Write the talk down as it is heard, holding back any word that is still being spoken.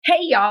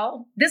Hey,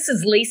 y'all. This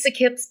is Lisa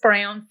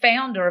Kipps-Brown,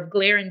 founder of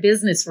Glaring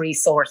Business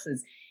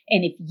Resources.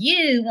 And if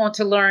you want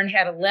to learn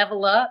how to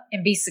level up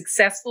and be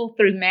successful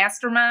through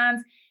masterminds,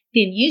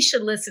 then you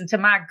should listen to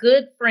my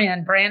good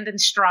friend, Brandon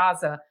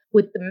Straza,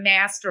 with the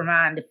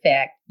Mastermind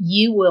Effect.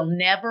 You will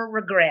never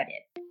regret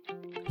it.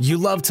 You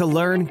love to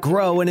learn,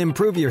 grow, and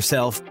improve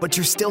yourself, but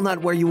you're still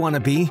not where you want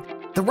to be?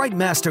 The right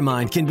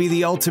mastermind can be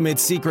the ultimate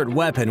secret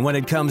weapon when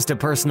it comes to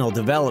personal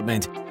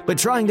development, but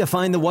trying to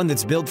find the one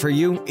that's built for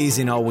you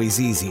isn't always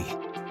easy.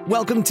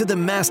 Welcome to the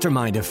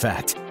Mastermind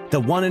Effect, the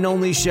one and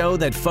only show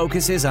that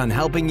focuses on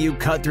helping you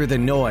cut through the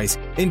noise,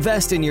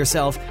 invest in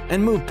yourself,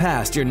 and move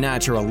past your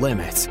natural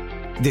limits.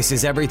 This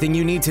is everything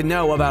you need to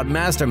know about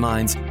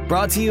masterminds,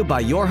 brought to you by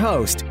your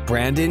host,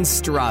 Brandon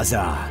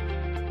Straza.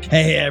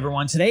 Hey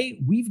everyone, today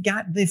we've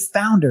got the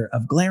founder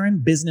of Glaring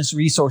Business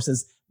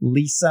Resources,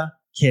 Lisa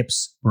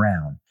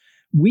Kipps-Brown.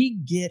 We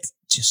get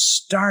to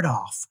start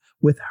off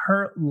with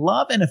her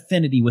love and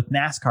affinity with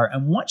NASCAR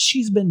and what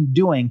she's been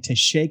doing to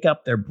shake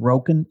up their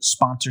broken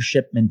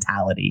sponsorship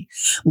mentality.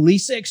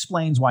 Lisa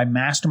explains why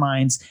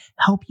masterminds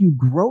help you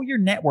grow your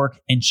network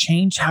and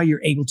change how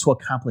you're able to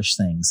accomplish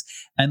things.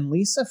 And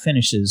Lisa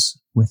finishes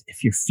with,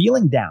 if you're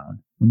feeling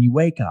down when you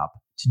wake up,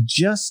 to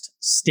just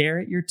stare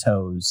at your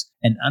toes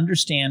and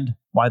understand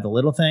why the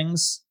little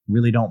things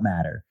really don't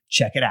matter.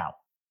 Check it out.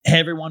 Hey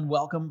everyone,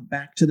 welcome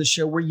back to the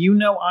show where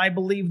I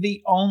believe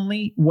the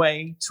only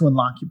way to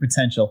unlock your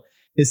potential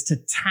is to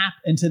tap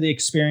into the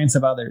experience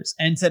of others.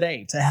 And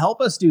today, to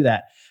help us do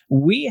that,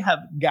 we have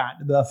got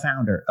the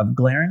founder of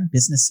Glaring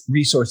Business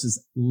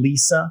Resources,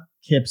 Lisa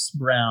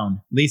Kipps-Brown.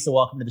 Lisa,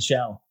 welcome to the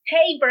show.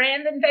 Hey,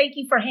 Brandon, thank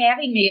you for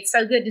having me. It's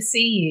so good to see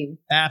you.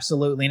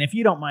 Absolutely. And if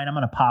you don't mind, I'm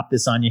going to pop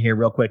this on you here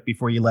real quick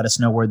before you let us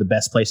know where the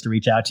best place to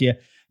reach out to you.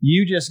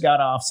 You just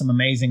got off some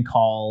amazing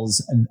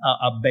calls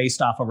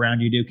based off around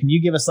you do. Can you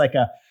give us like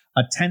a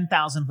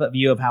 10,000 foot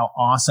view of how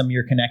awesome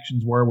your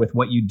connections were with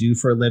what you do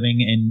for a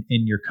living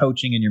in your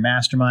coaching and your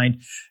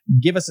mastermind?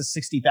 Give us a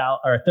 60,000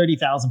 or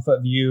 30,000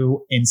 foot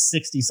view in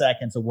 60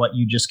 seconds of what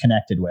you just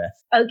connected with.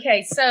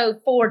 Okay, so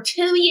for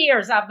 2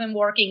 years, I've been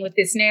working with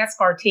this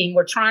NASCAR team.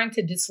 We're trying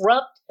to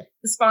disrupt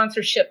the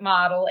sponsorship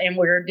model, and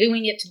we're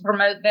doing it to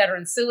promote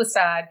veteran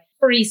suicide,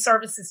 free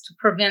services to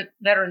prevent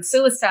veteran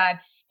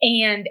suicide.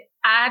 And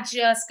I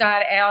just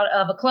got out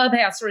of a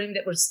clubhouse room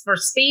that was for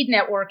speed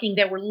networking.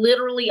 There were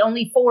literally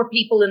only 4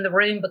 people in the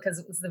room because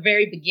it was the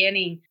very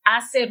beginning.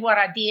 I said what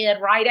I did.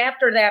 Right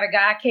after that, a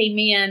guy came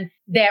in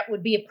that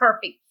would be a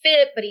perfect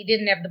fit, but he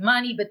didn't have the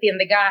money. But then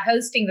the guy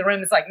hosting the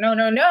room is like, no.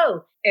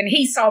 And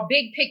he saw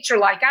big picture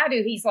like I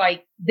do. He's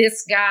like,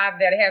 this guy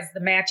that has the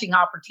matching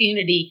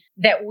opportunity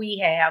that we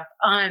have.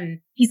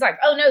 He's like,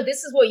 oh no,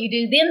 this is what you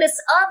do. Then this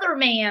other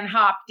man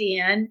hopped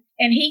in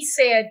and he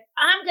said,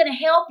 I'm going to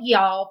help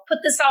y'all put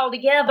this all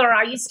together.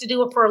 I used to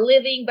do it for a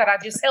living, but I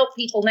just help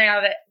people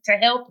now to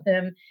help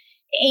them.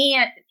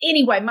 And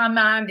anyway, my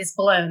mind is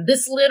blown.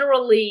 This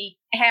literally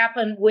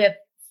happened with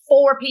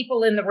 4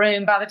 people in the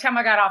room. By the time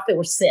I got off, there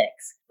were 6.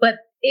 But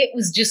it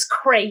was just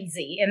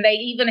crazy. And they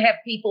even have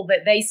people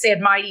that they said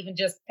might even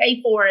just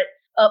pay for it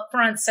up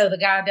front so the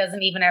guy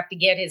doesn't even have to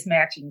get his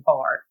matching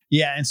part.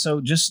 Yeah. And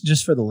so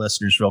just for the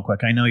listeners real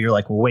quick, I know you're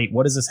like, well, wait,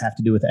 what does this have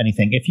to do with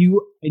anything? If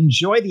you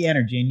enjoy the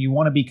energy and you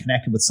want to be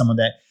connected with someone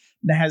that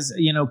has,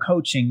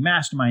 coaching,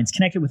 masterminds,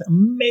 connected with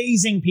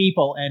amazing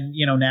people and,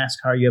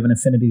 NASCAR, you have an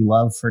affinity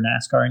love for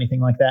NASCAR or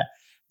anything like that.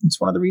 It's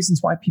one of the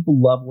reasons why people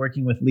love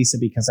working with Lisa,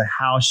 because of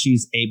how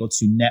she's able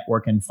to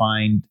network and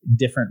find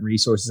different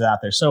resources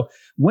out there. So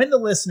when the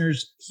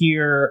listeners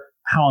hear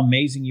how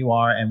amazing you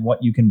are and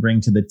what you can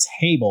bring to the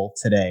table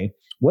today,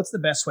 what's the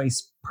best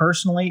ways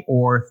personally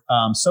or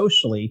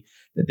socially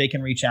that they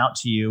can reach out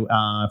to you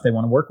if they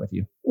want to work with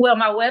you? Well,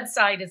 my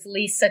website is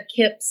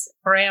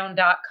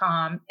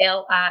lisakippsbrown.com,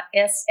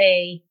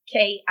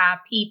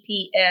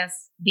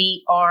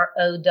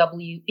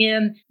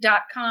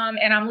 LisaKippsBrown.com.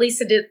 And I'm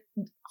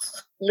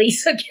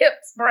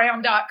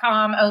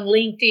LisaKippsBrown.com on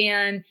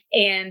LinkedIn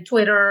and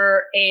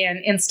Twitter and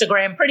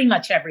Instagram, pretty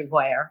much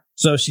everywhere.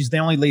 So she's the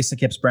only Lisa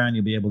Kipps-Brown.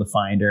 You'll be able to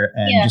find her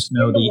and just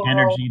know the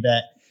energy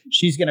that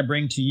she's going to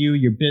bring to you,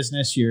 your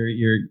business,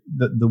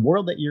 the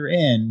world that you're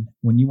in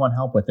when you want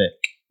help with it.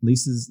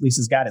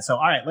 Lisa's got it. So,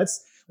 all right,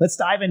 let's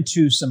dive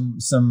into some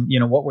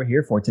what we're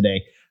here for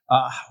today.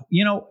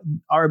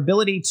 Our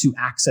ability to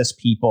access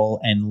people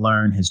and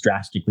learn has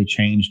drastically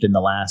changed in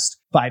the last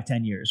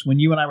 5-10 years. When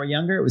you and I were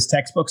younger, it was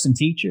textbooks and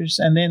teachers.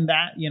 And then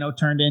that,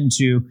 turned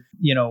into,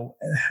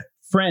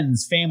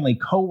 friends, family,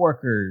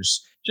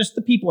 coworkers, just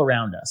the people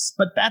around us.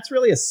 But that's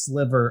really a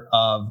sliver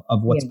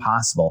of what's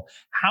possible.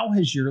 How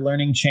has your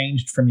learning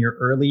changed from your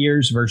early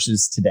years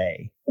versus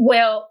today?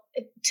 Well,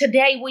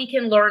 today we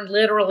can learn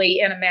literally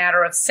in a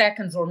matter of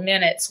seconds or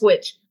minutes,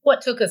 which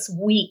what took us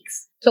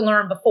weeks to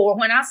learn before.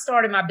 When I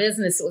started my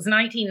business, it was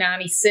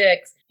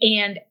 1996.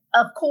 And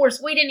of course,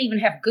 we didn't even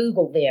have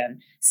Google then.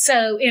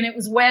 And it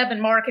was web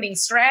and marketing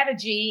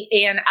strategy.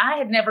 And I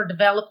had never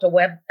developed a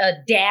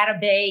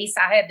database.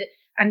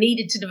 I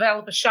needed to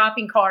develop a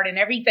shopping cart and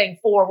everything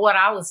for what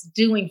I was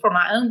doing for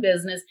my own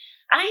business.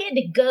 I had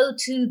to go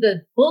to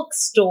the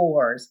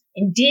bookstores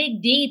and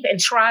dig deep and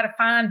try to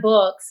find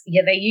books.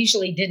 Yeah, they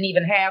usually didn't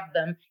even have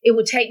them. It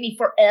would take me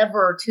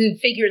forever to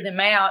figure them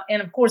out.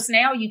 And of course,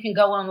 now you can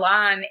go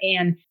online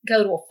and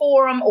go to a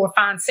forum or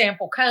find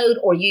sample code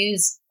or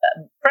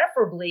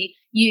preferably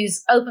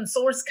use open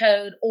source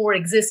code or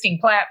existing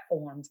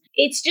platforms.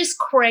 It's just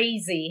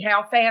crazy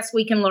how fast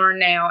we can learn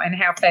now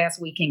and how fast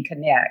we can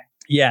connect.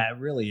 Yeah, it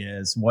really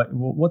is.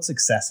 What's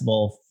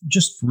accessible,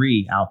 just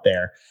free out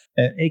there.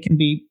 It can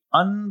be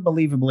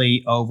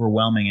unbelievably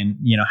overwhelming. And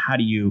how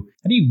do you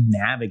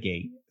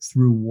navigate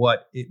through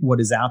what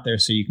is out there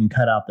so you can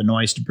cut out the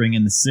noise to bring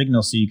in the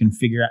signal so you can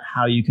figure out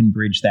how you can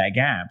bridge that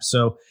gap.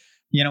 So,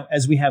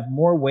 as we have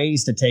more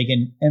ways to take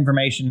in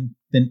information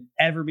than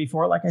ever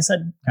before, like I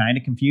said, kind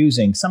of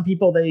confusing. Some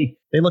people, they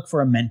look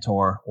for a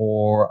mentor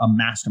or a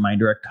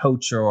mastermind or a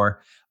coach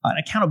or an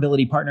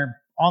accountability partner.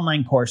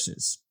 Online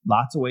courses,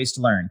 lots of ways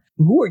to learn.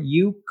 Who are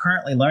you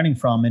currently learning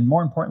from? And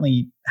more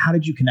importantly, how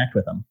did you connect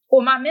with them?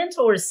 Well, my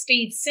mentor is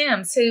Steve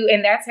Sims,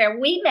 and that's how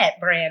we met,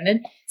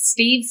 Brandon.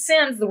 Steve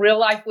Sims, the Real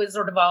Life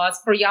Wizard of Oz.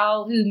 For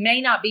y'all who may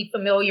not be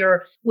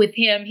familiar with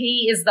him,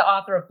 he is the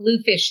author of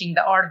Bluefishing,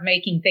 The Art of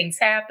Making Things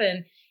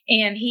Happen.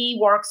 And he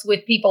works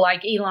with people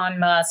like Elon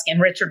Musk and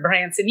Richard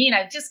Branson,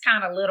 just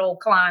kind of little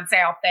clients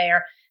out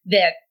there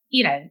that,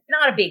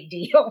 not a big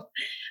deal.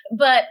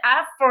 But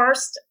I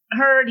first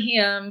heard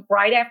him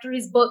right after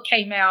his book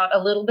came out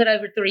a little bit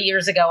over 3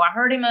 years ago. I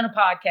heard him on a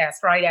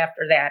podcast right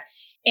after that,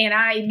 and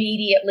I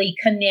immediately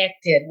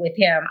connected with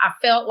him. I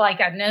felt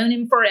like I'd known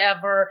him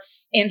forever,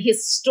 and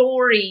his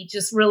story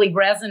just really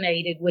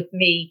resonated with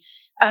me.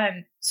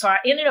 So I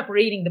ended up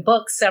reading the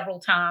book several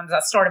times. I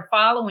started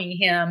following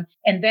him,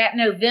 and that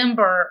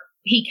November,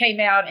 he came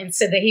out and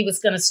said that he was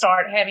going to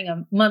start having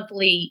a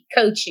monthly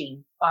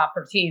coaching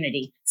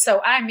opportunity. So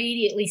I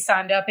immediately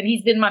signed up, and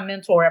he's been my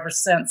mentor ever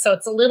since. So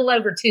it's a little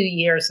over 2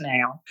 years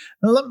now.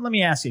 Let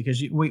me ask you,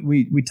 because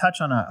we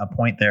touch on a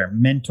point there,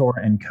 mentor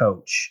and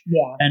coach,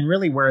 and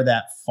really where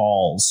that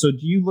falls. So do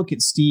you look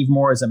at Steve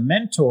more as a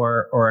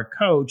mentor or a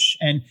coach?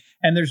 And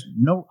there's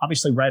no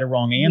obviously right or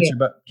wrong answer,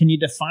 but can you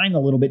define a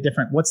little bit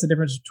different? What's the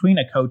difference between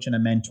a coach and a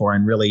mentor,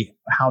 and really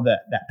how that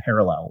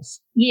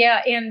parallels?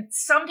 Yeah, and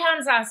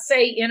sometimes I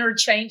say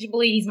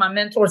interchangeably, he's my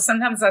mentor.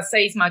 Sometimes I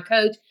say he's my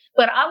coach.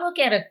 But I look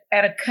at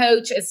a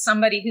coach as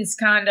somebody who's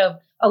kind of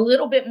a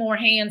little bit more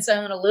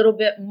hands-on, a little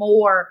bit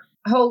more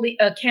holy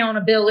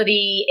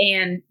accountability,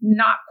 and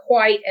not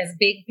quite as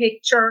big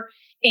picture.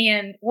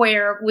 And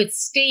where with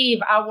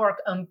Steve, I work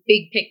on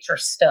big picture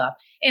stuff.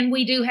 And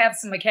we do have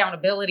some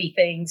accountability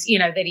things,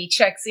 that he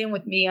checks in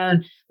with me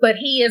on. But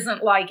he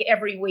isn't like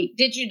every week,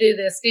 did you do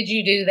this? Did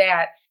you do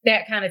that?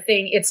 That kind of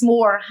thing. It's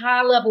more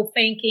high level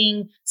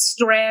thinking,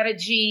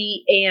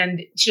 strategy,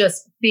 and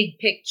just big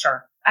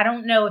picture. I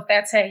don't know if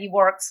that's how he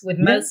works with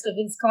most of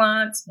his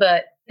clients,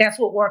 but that's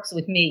what works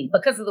with me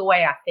because of the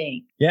way I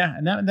think. Yeah,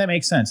 and that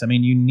makes sense. I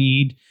mean, you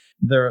need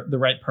the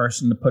right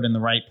person to put in the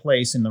right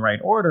place in the right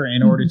order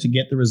in order to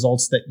get the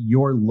results that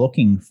you're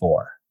looking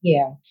for.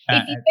 Yeah.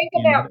 If you think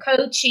about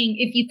coaching,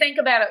 if you think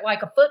about it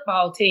like a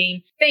football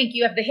team,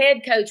 you have the head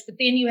coach, but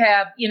then you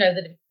have,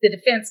 the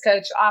defense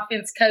coach,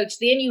 offense coach,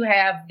 then you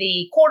have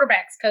the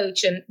quarterbacks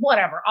coach and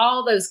whatever,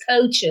 all those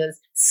coaches.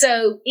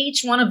 So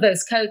each one of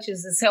those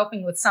coaches is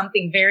helping with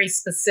something very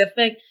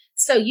specific.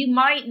 So you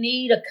might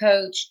need a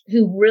coach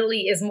who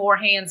really is more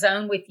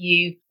hands-on with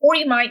you, or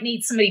you might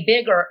need somebody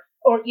bigger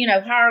or,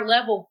 higher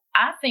level.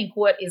 I think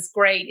what is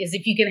great is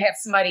if you can have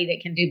somebody that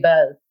can do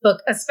both.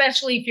 But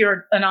especially if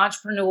you're an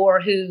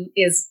entrepreneur who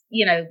is,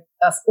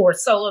 or a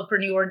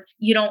solopreneur,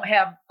 you don't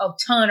have a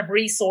ton of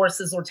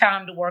resources or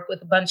time to work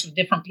with a bunch of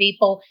different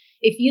people.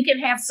 If you can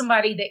have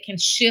somebody that can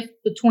shift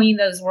between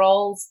those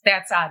roles,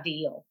 that's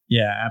ideal.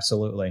 Yeah,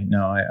 absolutely.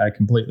 No, I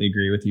completely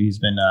agree with you. He's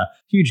been a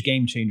huge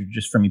game changer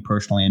just for me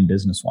personally and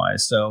business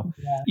wise. So,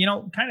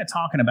 kind of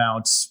talking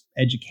about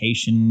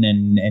education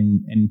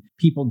and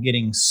people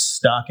getting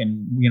stuck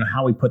and,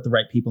 how we put the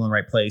right people in the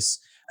right place.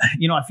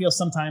 I feel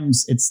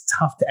sometimes it's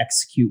tough to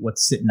execute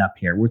what's sitting up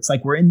here where it's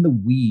like we're in the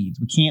weeds.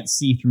 We can't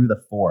see through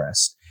the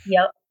forest.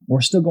 Yep.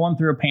 We're still going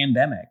through a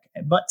pandemic.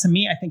 But to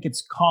me, I think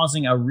it's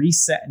causing a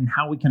reset in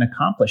how we can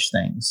accomplish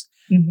things.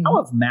 Mm-hmm.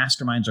 How have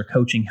masterminds or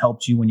coaching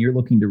helped you when you're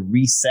looking to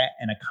reset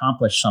and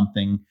accomplish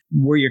something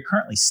where you're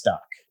currently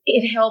stuck?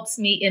 It helps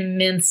me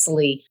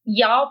immensely.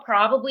 Y'all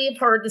probably have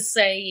heard the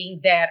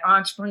saying that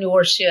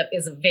entrepreneurship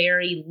is a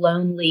very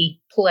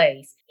lonely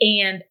place.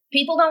 And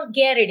people don't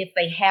get it if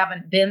they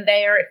haven't been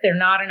there, if they're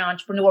not an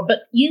entrepreneur.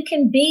 But you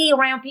can be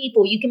around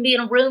people. You can be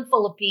in a room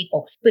full of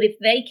people. But if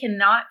they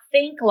cannot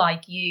think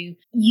like you,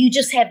 you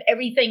just have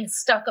everything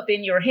stuck up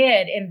in your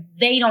head and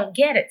they don't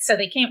get it. So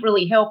they can't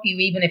really help you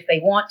even if they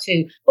want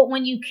to. But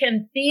when you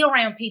can be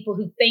around people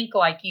who think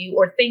like you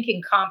or think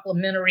in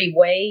complementary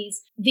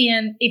ways,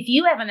 then if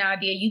you have an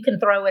idea, you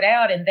can throw it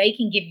out and they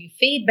can give you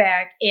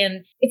feedback.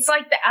 And it's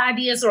like the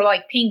ideas are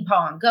like ping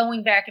pong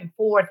going back and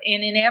forth.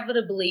 And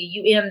inevitably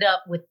you end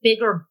up with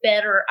bigger,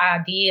 better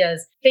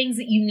ideas, things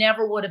that you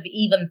never would have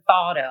even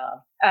thought of.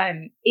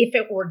 if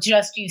it were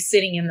just you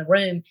sitting in the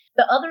room.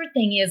 The other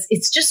thing is,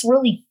 it's just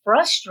really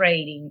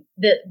frustrating.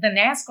 The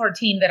NASCAR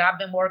team that I've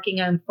been working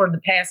on for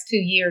the past 2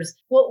 years,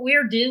 what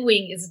we're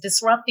doing is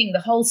disrupting the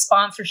whole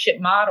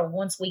sponsorship model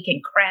once we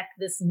can crack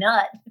this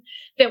nut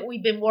that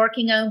we've been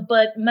working on.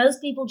 But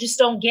most people just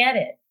don't get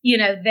it. You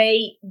know,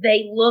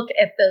 they look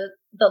at the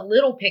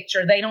little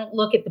picture. They don't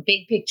look at the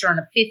big picture and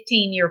a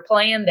 15-year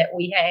plan that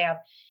we have.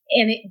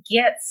 And it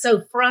gets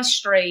so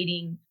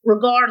frustrating,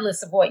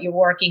 regardless of what you're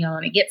working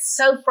on. It gets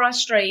so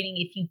frustrating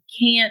if you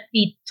can't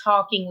be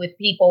talking with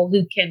people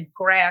who can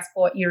grasp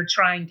what you're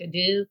trying to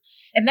do.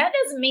 And that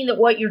doesn't mean that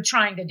what you're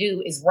trying to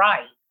do is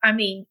right. I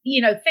mean,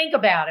 you know, think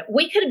about it.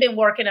 We could have been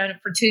working on it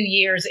for 2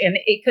 years and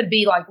it could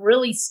be like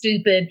really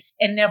stupid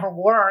and never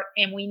work.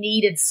 And we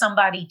needed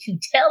somebody to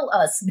tell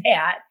us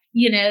that,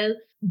 you know,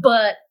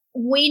 but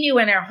we knew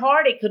in our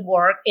heart it could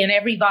work, and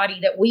everybody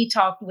that we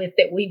talked with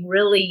that we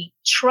really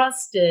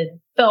trusted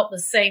felt the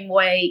same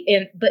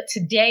way. But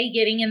today,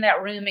 getting in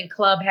that room in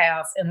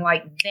Clubhouse and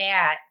like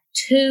that,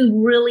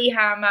 two really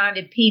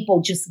high-minded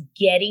people just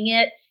getting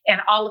it, and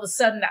all of a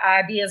sudden the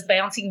ideas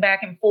bouncing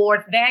back and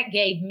forth, that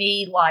gave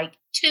me like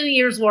 2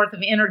 years worth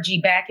of energy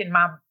back in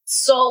my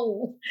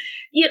soul.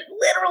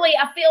 Literally,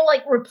 I feel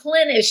like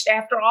replenished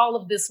after all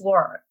of this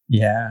work.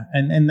 Yeah.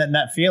 And then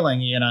that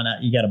feeling, you know,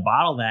 you got to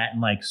bottle that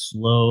and like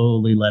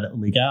slowly let it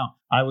leak out.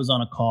 I was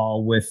on a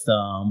call with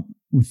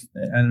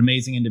an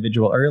amazing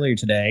individual earlier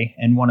today.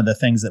 And one of the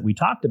things that we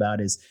talked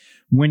about is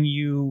when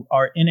you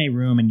are in a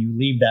room and you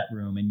leave that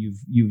room and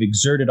you've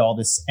exerted all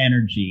this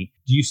energy,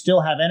 do you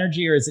still have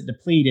energy or is it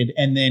depleted?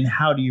 And then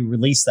how do you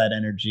release that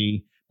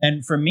energy?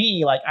 And for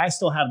me, like I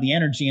still have the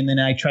energy and then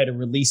I try to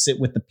release it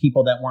with the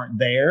people that weren't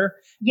there.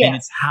 Yeah. And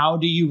it's how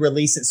do you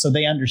release it so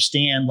they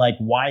understand like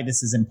why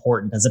this is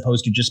important as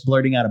opposed to just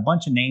blurting out a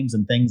bunch of names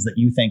and things that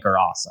you think are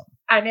awesome.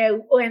 I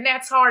know. And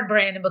that's hard,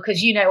 Brandon,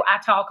 because, you know,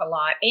 I talk a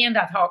lot and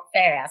I talk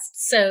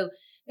fast. So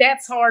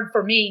that's hard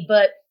for me.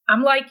 But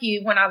I'm like you.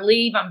 When I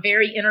leave, I'm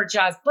very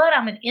energized, but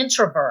I'm an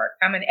introvert.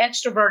 I'm an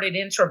extroverted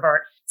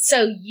introvert.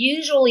 So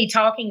usually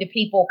talking to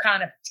people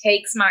kind of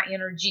takes my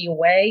energy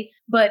away.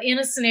 But in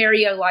a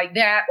scenario like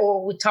that,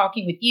 or with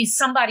talking with you,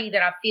 somebody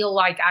that I feel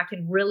like I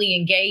can really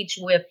engage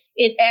with,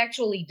 it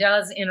actually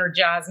does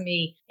energize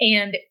me.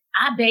 And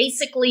I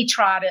basically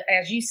try to,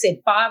 as you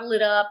said, bottle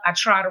it up. I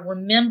try to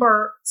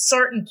remember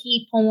certain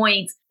key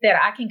points that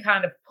I can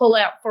kind of pull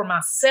out for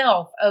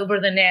myself over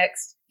the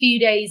next few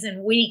days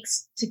and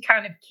weeks to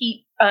kind of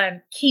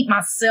keep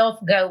myself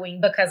going,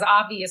 because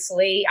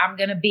obviously I'm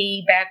going to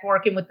be back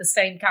working with the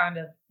same kind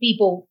of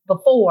people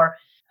before.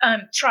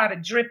 Try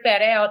to drip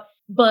that out.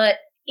 But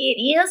it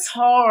is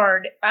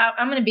hard.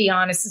 I'm going to be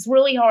honest. It's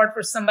really hard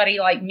for somebody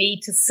like me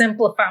to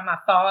simplify my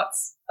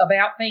thoughts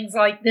about things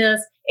like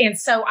this. And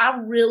so I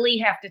really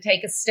have to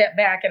take a step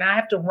back and I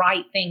have to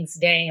write things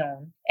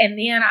down. And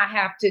then I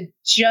have to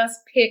just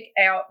pick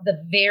out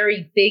the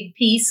very big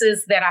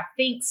pieces that I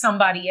think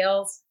somebody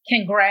else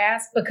can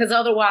grasp, because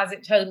otherwise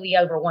it totally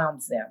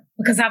overwhelms them,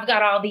 because I've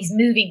got all these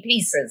moving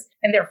pieces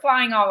and they're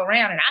flying all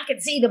around and I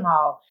can see them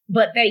all,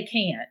 but they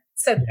can't.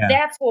 So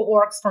That's what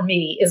works for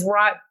me, is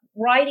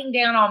writing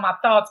down all my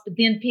thoughts, but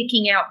then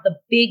picking out the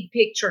big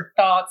picture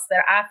thoughts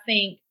that I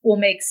think will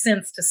make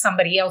sense to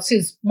somebody else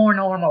who's more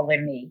normal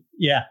than me.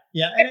 Yeah.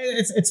 Yeah. And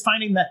it's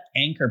finding that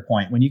anchor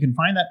point. When you can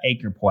find that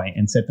anchor point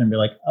and sit there and be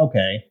like,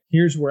 okay,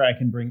 here's where I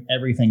can bring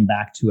everything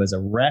back to as a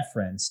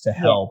reference to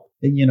help,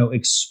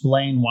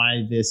 explain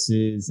why this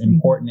is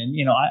important.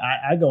 And,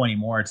 I go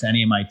anymore to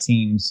any of my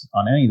teams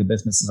on any of the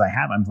businesses I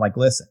have. I'm like,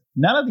 listen,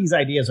 none of these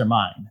ideas are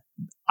mine.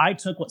 I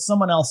took what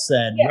someone else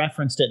said,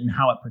 referenced it and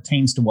how it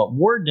pertains to what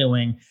we're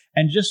doing,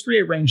 and just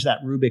rearrange that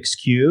Rubik's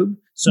Cube.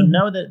 So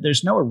know that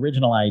there's no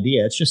original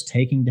idea. It's just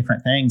taking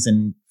different things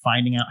and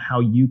finding out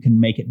how you can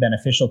make it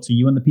beneficial to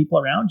you and the people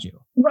around you.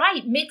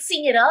 Right.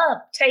 Mixing it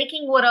up,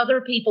 taking what other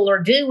people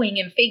are doing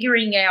and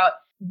figuring out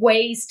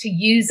ways to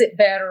use it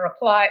better,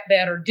 apply it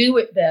better, do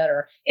it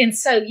better. And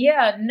so,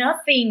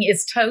 nothing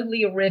is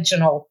totally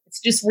original.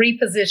 It's just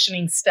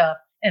repositioning stuff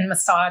and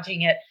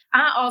massaging it.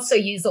 I also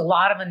use a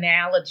lot of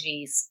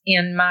analogies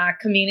in my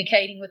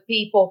communicating with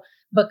people,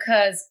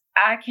 because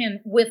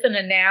with an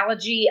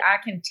analogy, I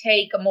can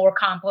take a more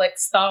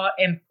complex thought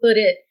and put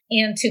it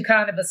into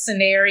kind of a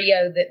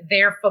scenario that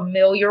they're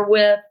familiar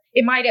with.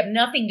 It might have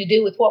nothing to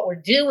do with what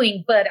we're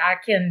doing, but I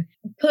can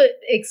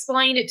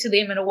explain it to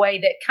them in a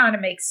way that kind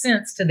of makes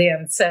sense to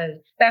them. So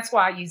that's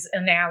why I use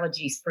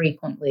analogies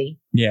frequently.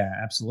 Yeah,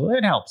 absolutely.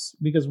 It helps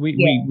because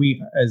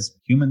we as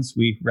humans,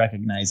 we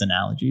recognize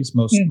analogies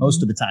most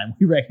of the time.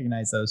 We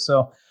recognize those.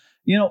 So,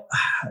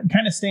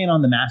 kind of staying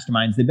on the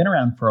masterminds, they've been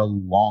around for a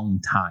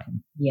long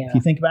time. Yeah. If you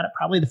think about it,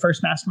 probably the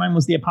first mastermind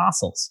was the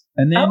Apostles.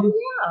 And then,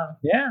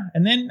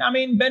 And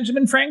then,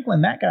 Benjamin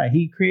Franklin, that guy,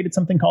 he created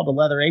something called the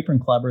Leather Apron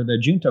Club or the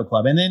Junto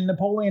Club. And then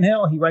Napoleon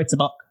Hill, he writes a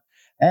book,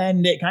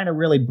 and it kind of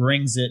really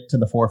brings it to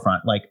the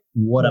forefront, like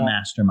what a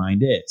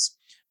mastermind is.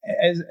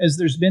 As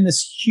there's been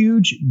this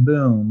huge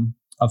boom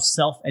of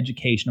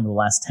self-education over the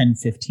last 10,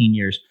 15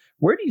 years,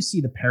 Where do you see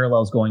the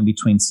parallels going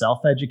between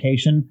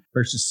self-education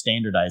versus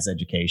standardized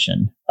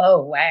education? Oh,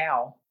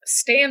 wow.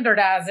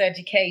 Standardized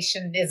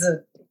education is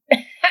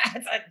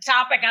it's a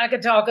topic I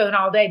could talk on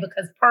all day,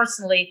 because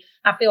personally,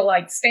 I feel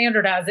like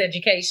standardized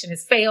education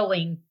is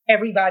failing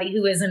everybody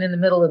who isn't in the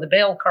middle of the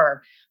bell curve.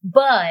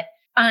 But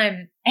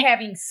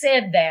having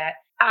said that,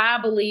 I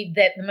believe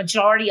that the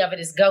majority of it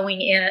is going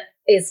in,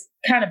 is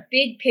kind of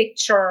big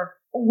picture,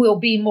 will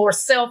be more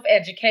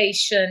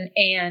self-education,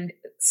 and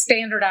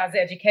standardized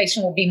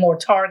education will be more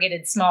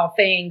targeted small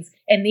things.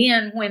 And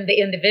then when the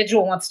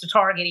individual wants to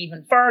target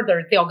even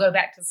further, they'll go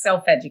back to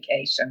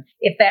self-education,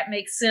 if that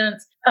makes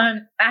sense.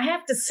 I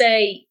have to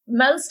say,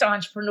 most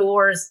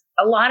entrepreneurs,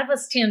 a lot of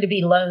us tend to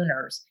be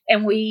loners,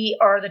 and we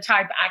are the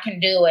type, I can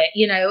do it,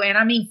 and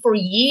I mean, for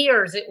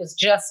years, it was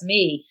just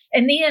me.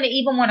 And then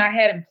even when I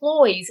had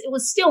employees, it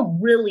was still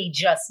really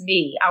just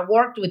me. I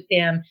worked with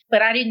them,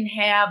 but I didn't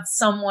have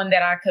someone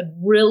that I could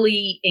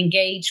really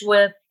engage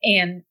with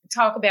and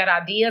talk about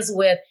ideas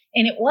with.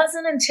 And it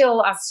wasn't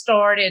until I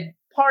started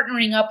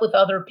partnering up with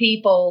other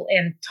people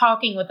and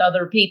talking with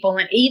other people,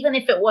 and even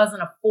if it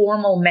wasn't a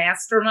formal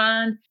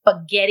mastermind,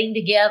 but getting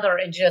together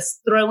and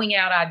just throwing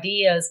out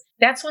ideas,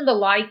 that's when the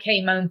light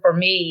came on for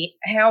me,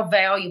 how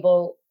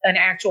valuable an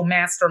actual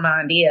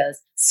mastermind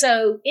is.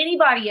 So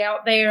anybody out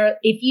there,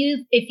 if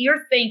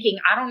you're thinking,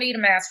 I don't need a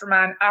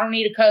mastermind, I don't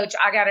need a coach,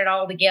 I got it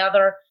all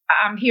together,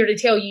 I'm here to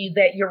tell you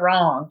that you're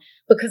wrong.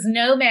 Because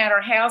no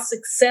matter how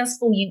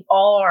successful you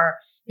are,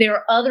 there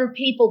are other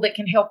people that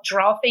can help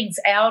draw things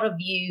out of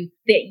you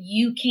that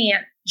you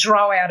can't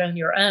draw out on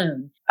your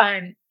own.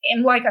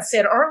 And like I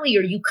said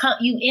earlier, you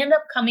end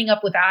up coming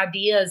up with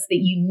ideas that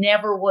you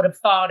never would have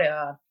thought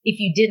of if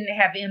you didn't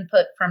have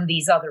input from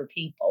these other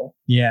people.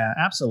 Yeah,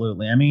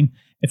 absolutely. I mean,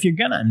 if you're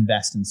going to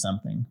invest in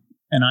something,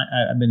 and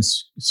I've been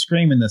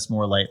screaming this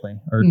more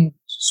lately, or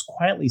just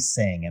quietly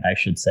saying it, I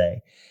should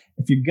say,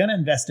 if you're going to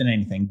invest in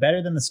anything,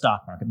 better than the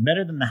stock market,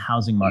 better than the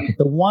housing market,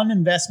 the one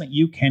investment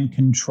you can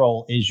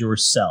control is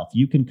yourself.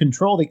 You can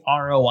control the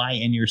ROI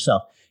in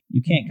yourself.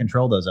 You can't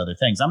control those other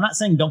things. I'm not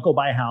saying don't go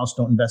buy a house,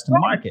 don't invest in the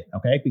market,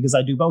 okay? Because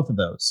I do both of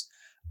those.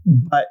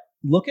 But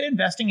look at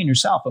investing in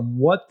yourself and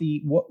what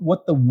the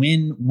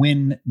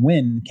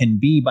win-win-win can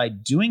be by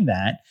doing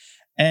that.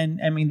 And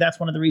I mean, that's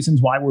one of the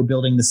reasons why we're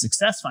building the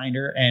Success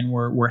Finder, and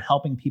we're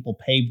helping people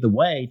pave the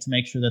way to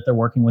make sure that they're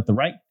working with the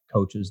right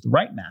coaches, the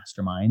right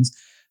masterminds.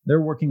 They're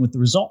working with the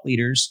result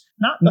leaders,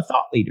 not the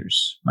thought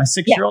leaders. My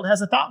 6-year-old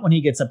has a thought when he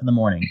gets up in the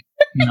morning,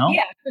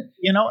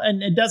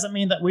 and it doesn't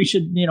mean that we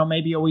should,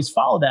 maybe always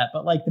follow that.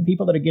 But like the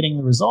people that are getting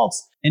the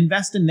results,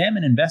 invest in them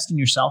and invest in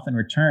yourself in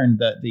return.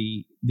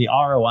 The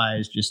ROI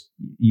is just,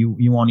 you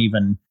won't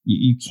even,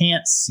 you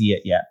can't see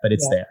it yet, but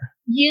it's there.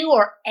 You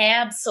are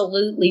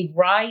absolutely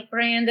right,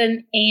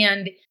 Brandon.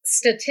 And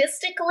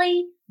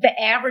statistically, the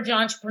average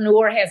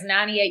entrepreneur has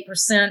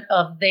 98%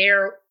 of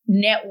their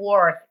net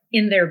worth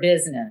in their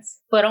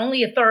business, but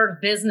only a third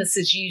of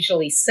businesses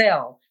usually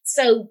sell.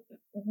 So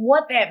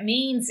what that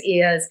means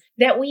is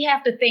that we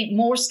have to think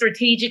more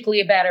strategically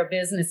about our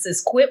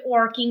businesses, quit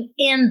working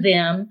in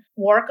them,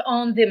 work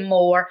on them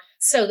more,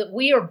 so that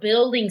we are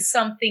building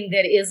something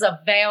that is of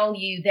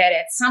value that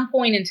at some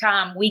point in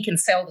time we can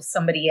sell to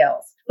somebody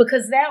else.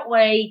 Because that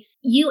way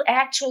you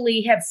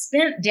actually have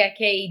spent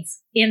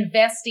decades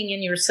investing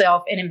in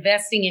yourself and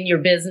investing in your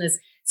business.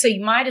 So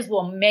you might as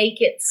well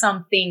make it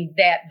something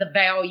that the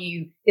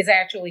value is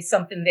actually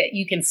something that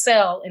you can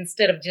sell,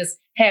 instead of just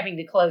having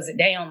to close it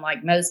down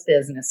like most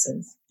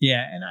businesses.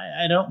 Yeah. And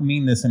I don't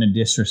mean this in a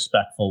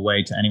disrespectful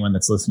way to anyone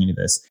that's listening to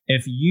this.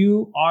 If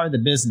you are the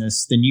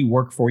business, then you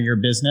work for your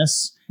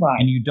business, right?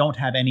 And you don't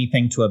have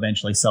anything to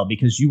eventually sell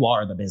because you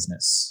are the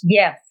business.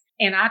 Yes.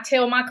 And I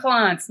tell my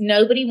clients,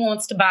 nobody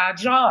wants to buy a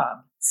job.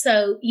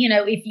 So,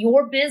 if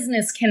your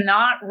business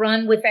cannot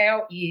run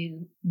without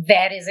you,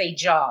 that is a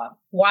job.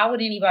 Why would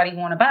anybody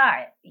want to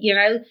buy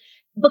it?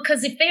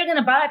 Because if they're going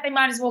to buy it, they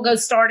might as well go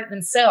start it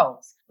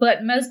themselves.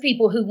 But most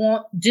people who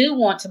do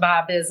want to buy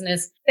a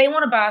business, they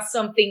want to buy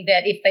something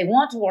that if they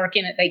want to work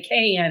in it, they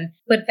can,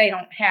 but they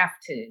don't have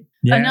to.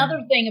 Yeah.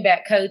 Another thing about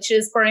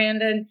coaches,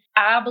 Brandon,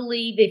 I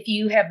believe if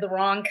you have the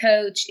wrong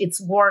coach,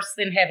 it's worse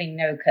than having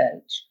no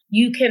coach.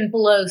 You can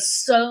blow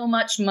so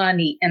much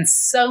money and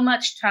so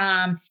much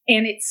time,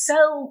 and it's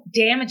so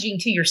damaging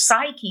to your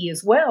psyche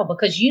as well,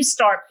 because you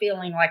start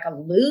feeling like a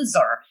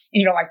loser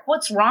and you're like,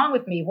 what's wrong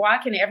with me? Why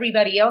can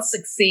everybody else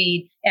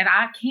succeed and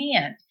I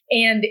can't?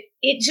 And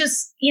it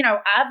just,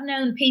 I've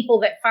known people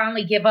that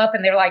finally give up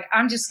and they're like,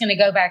 I'm just going to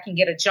go back and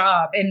get a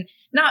job. And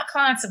not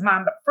clients of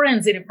mine, but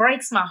friends. And it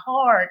breaks my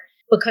heart,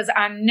 because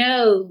I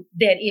know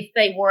that if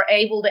they were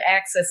able to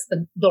access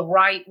the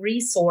right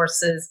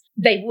resources,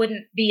 they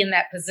wouldn't be in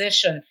that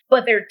position.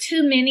 But there are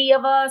too many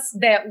of us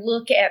that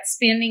look at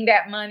spending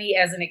that money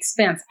as an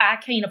expense. I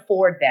can't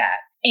afford that.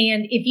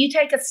 And if you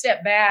take a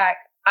step back,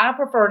 I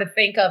prefer to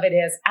think of it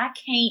as I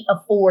can't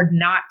afford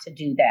not to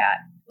do that.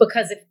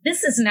 Because if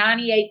this is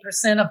 98%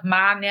 of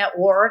my net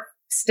worth,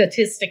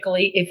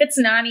 statistically, if it's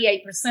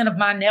 98% of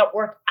my net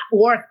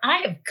worth,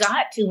 I have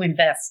got to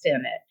invest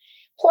in it.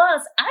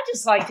 Plus, I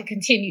just like to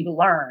continue to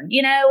learn.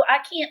 I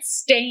can't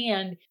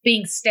stand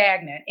being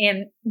stagnant.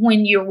 And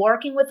when you're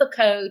working with a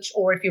coach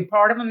or if you're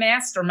part of a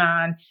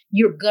mastermind,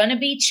 you're going to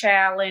be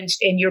challenged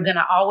and you're going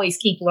to always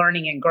keep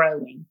learning and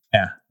growing.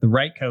 Yeah. The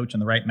right coach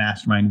and the right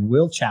mastermind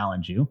will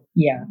challenge you.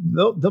 Yeah.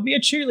 They'll be a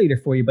cheerleader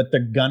for you, but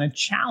they're going to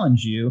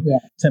challenge you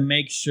to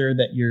make sure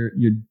that you're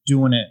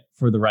doing it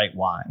for the right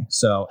why.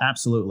 So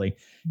absolutely.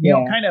 You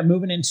know, kind of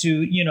moving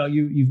into,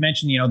 you've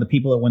mentioned, the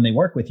people that when they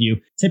work with you,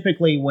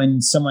 typically when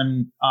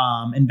someone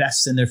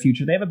invests in their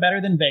future, they have a better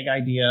than vague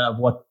idea of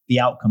what the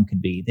outcome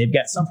could be. They've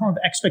got some form of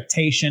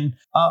expectation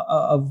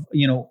of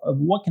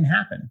what can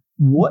happen.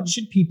 What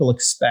should people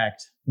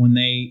expect when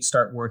they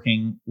start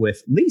working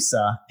with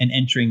Lisa and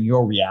entering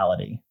your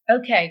reality?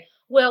 Okay.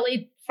 Well,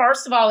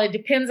 first of all, it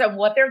depends on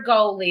what their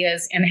goal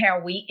is and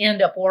how we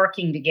end up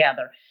working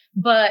together.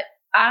 But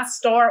I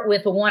start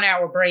with a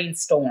 1-hour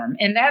brainstorm,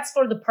 and that's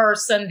for the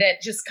person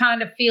that just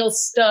kind of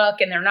feels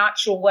stuck and they're not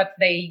sure what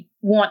they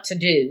want to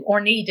do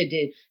or need to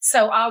do.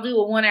 So I'll do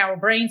a 1-hour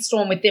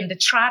brainstorm with them to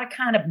try to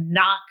kind of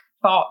knock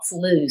thoughts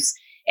loose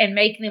and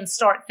make them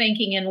start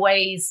thinking in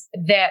ways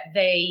that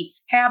they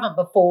haven't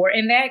before.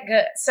 And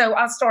so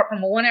I'll start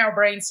from a 1-hour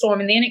brainstorm,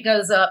 and then it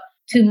goes up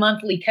to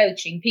monthly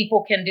coaching.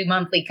 People can do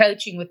monthly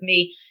coaching with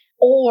me,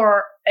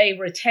 or a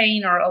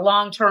retainer, a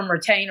long-term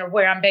retainer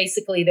where I'm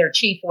basically their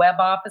chief web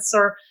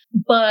officer.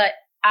 But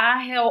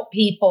I help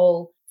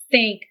people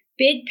think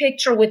big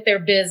picture with their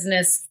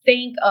business,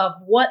 think of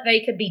what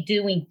they could be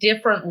doing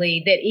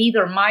differently that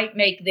either might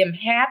make them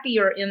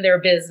happier in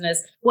their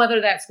business, whether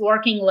that's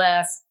working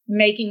less,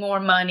 making more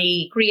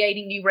money,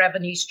 creating new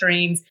revenue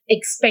streams,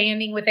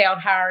 expanding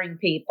without hiring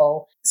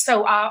people.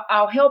 So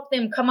I'll help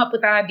them come up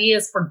with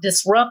ideas for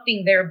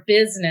disrupting their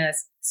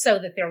business so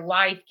that their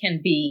life can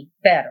be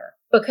better.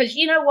 Because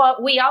you know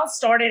what? We all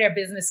started our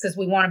business because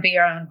we want to be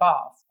our own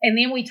boss. And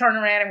then we turn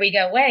around and we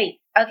go, wait,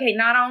 okay,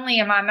 not only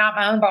am I not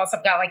my own boss,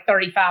 I've got like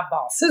 35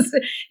 bosses,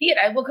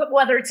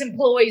 whether it's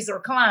employees or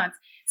clients.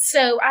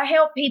 So I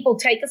help people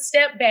take a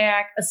step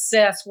back,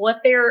 assess what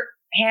they're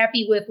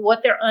happy with, what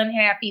they're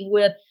unhappy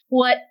with,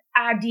 what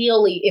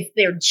ideally, if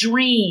their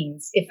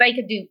dreams, if they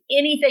could do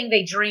anything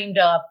they dreamed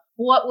of,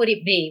 what would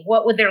it be?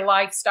 What would their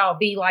lifestyle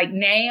be like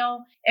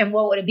now? And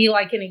what would it be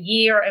like in a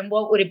year? And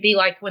what would it be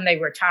like when they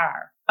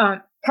retire?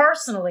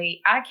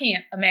 Personally, I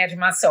can't imagine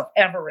myself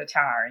ever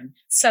retiring.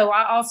 So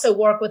I also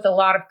work with a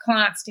lot of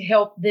clients to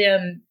help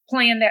them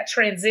plan that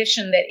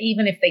transition, that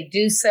even if they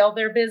do sell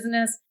their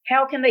business,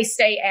 how can they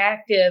stay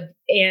active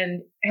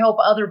and help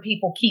other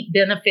people keep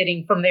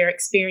benefiting from their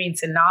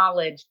experience and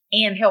knowledge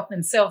and help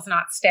themselves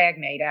not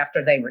stagnate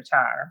after they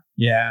retire?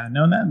 Yeah,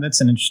 no,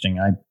 that's an interesting,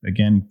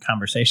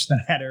 conversation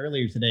that I had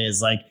earlier today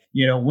is like,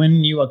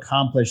 when you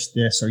accomplish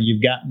this or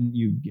you've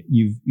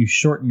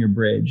shortened your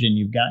bridge and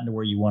you've gotten to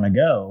where you want to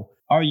go,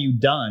 are you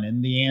done?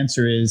 And the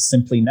answer is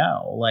simply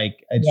no.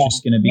 Like it's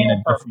just going to be in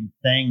a different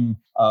thing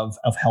of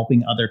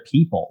helping other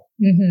people.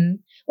 Mm-hmm.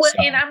 Well,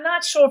 and I'm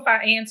not sure if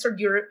I answered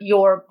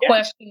your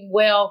question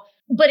well,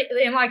 but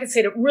like I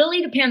said, it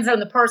really depends on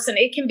the person.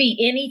 It can be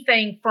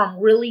anything from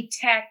really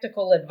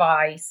tactical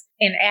advice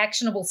and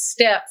actionable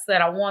steps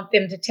that I want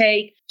them to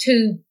take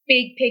to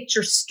big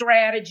picture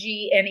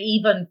strategy and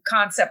even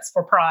concepts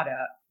for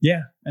product.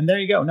 Yeah. And there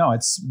you go. No,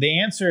 it's the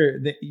answer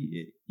that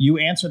you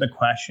answer the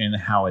question,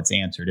 how it's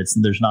answered.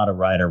 There's not a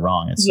right or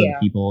wrong. It's so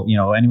people,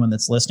 anyone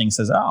that's listening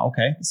says, oh,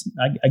 okay,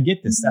 I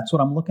get this. That's what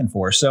I'm looking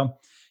for. So,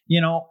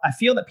 I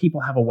feel that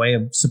people have a way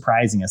of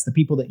surprising us. The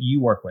people that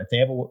you work with, they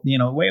have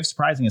a way of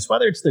surprising us,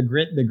 whether it's the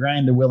grit, the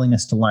grind, the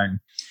willingness to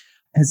learn.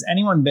 Has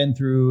anyone been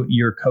through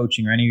your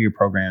coaching or any of your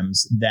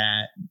programs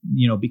that,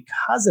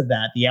 because of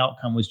that, the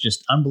outcome was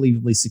just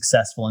unbelievably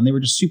successful and they were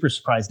just super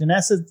surprised? In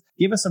essence,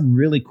 give us a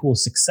really cool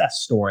success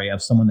story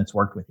of someone that's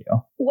worked with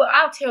you. Well,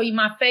 I'll tell you,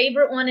 my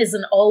favorite one is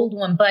an old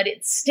one, but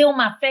it's still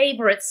my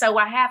favorite. So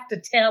I have to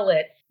tell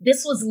it.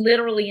 This was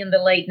literally in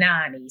the late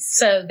 90s.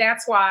 So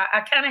that's why I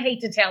kind of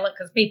hate to tell it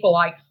because people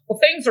are like, well,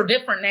 things are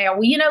different now.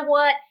 Well, you know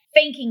what?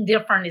 Thinking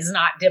different is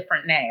not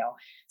different now.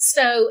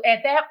 So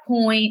at that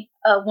point,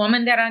 a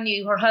woman that I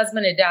knew, her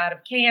husband had died of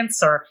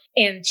cancer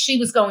and she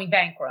was going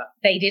bankrupt.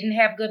 They didn't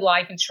have good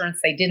life insurance.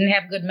 They didn't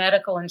have good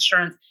medical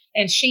insurance.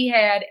 And she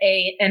had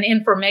an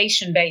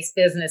information-based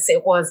business.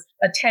 It was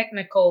a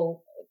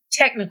technical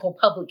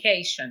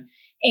publication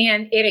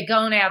and it had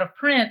gone out of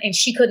print and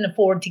she couldn't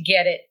afford to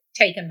get it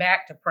taken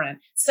back to print.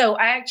 So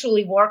I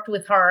actually worked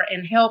with her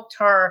and helped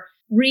her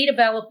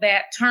redevelop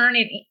that,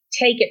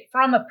 take it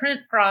from a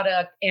print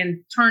product and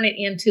turn it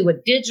into a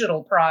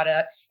digital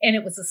product. And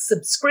it was a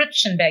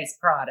subscription-based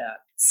product.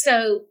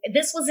 So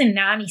this was in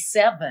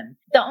 97.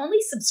 The only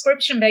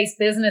subscription-based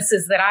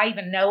businesses that I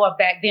even know of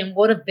back then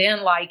would have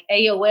been like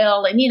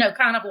AOL and,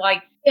 kind of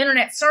like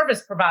internet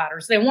service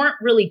providers. They weren't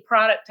really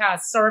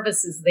productized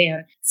services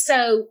then.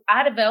 So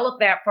I developed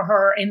that for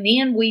her. And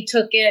then we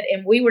took it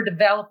and we were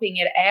developing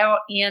it out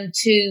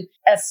into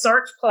a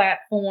search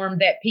platform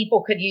that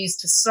people could use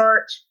to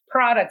search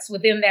products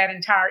within that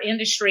entire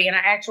industry. And I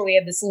actually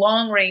had this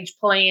long range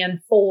plan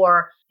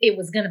for it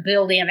was going to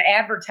build in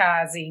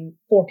advertising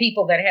for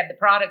people that had the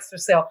products for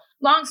sale.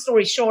 Long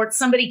story short,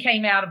 somebody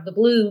came out of the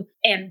blue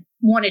and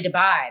wanted to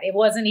buy it. It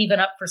wasn't even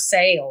up for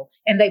sale.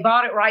 And they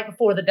bought it right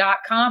before the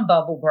dot-com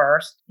bubble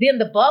burst. Then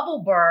the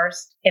bubble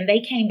burst and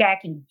they came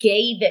back and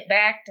gave it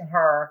back to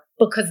her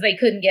because they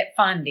couldn't get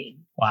funding.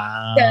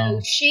 Wow.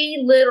 So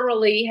she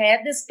literally had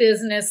this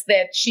business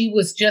that she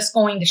was just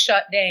going to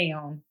shut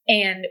down.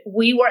 And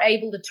we were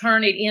able to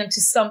turn it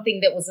into something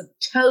that was a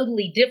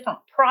totally different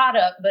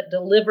product, but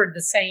delivered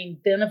the same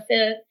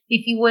benefit,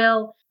 if you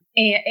will.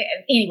 And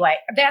anyway,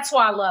 that's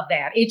why I love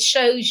that. It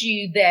shows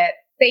you that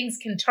things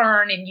can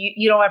turn and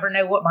you don't ever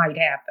know what might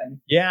happen.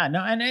 Yeah,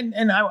 no,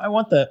 and I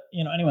want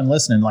anyone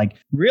listening, like,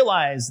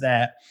 realize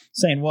that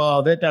saying,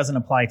 well, that doesn't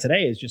apply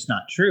today is just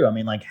not true. I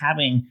mean, like,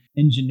 having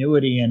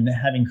ingenuity and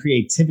having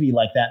creativity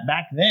like that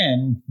back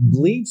then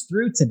bleeds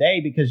through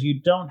today, because you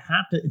don't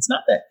have to, it's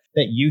not that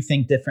you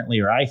think differently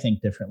or I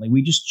think differently.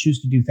 We just choose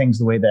to do things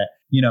the way that,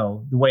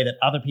 the way that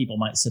other people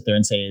might sit there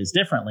and say is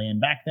differently. And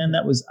back then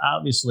that was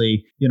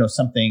obviously,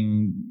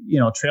 something,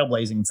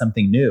 trailblazing,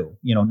 something new,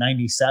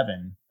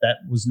 97, that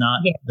was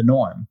not the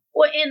norm.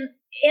 Well,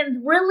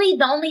 and really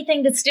the only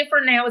thing that's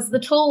different now is the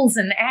tools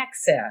and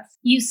access.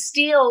 You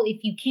still, if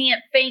you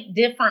can't think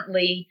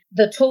differently,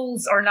 the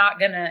tools are not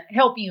going to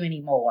help you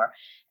anymore.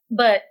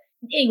 But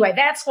anyway,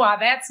 that's why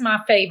that's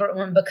my favorite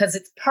one, because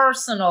it's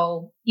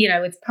personal.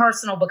 It's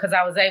personal because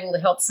I was able to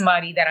help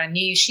somebody that I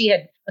knew. She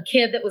had a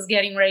kid that was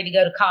getting ready to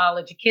go to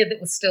college, a kid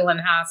that was still in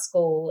high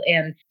school,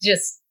 and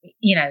just,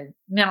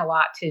 meant a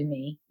lot to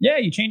me. Yeah,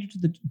 you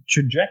changed the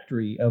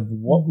trajectory of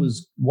what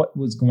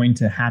was going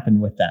to happen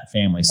with that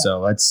family.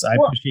 So I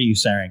appreciate you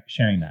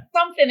sharing that.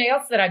 Something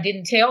else that I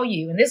didn't tell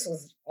you, and this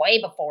was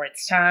way before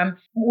its time,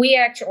 I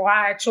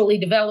actually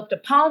developed a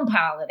Palm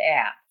Pilot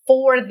app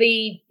for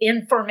the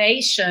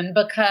information,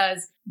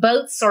 because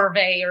boat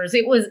surveyors,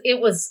 it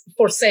was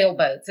for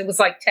sailboats. It was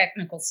like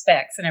technical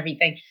specs and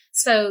everything.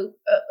 So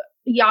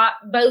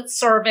boat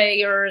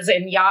surveyors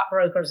and yacht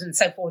brokers and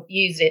so forth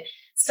used it.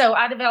 So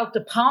I developed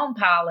a Palm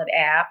Pilot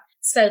app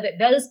so that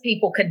those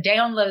people could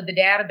download the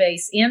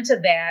database into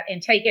that and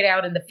take it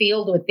out in the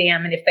field with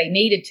them. And if they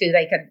needed to,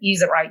 they could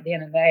use it right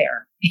then and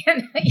there.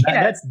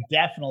 That's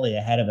definitely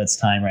ahead of its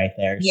time right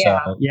there.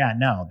 Yeah.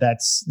 So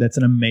that's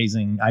an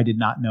amazing, I did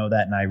not know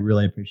that. And I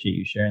really appreciate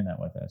you sharing that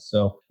with us.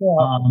 So,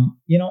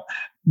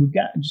 we've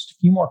got just a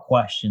few more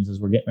questions as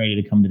we're getting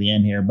ready to come to the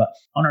end here. But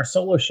on our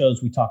solo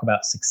shows, we talk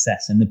about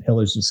success and the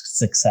pillars of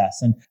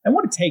success and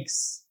what it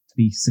takes to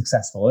be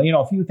successful.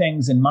 A few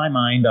things in my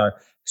mind are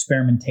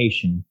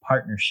experimentation,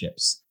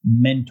 partnerships,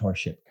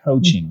 mentorship,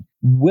 coaching,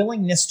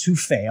 willingness to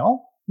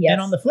fail. Yes.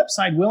 And on the flip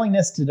side,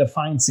 willingness to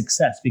define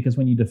success, because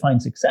when you define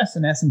success,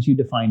 in essence, you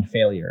define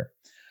failure.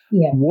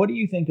 Yeah. What do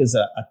you think is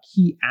a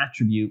key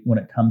attribute when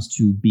it comes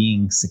to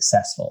being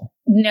successful?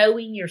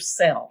 Knowing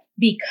yourself.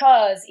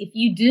 Because if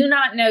you do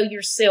not know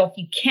yourself,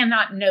 you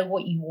cannot know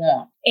what you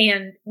want.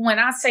 And when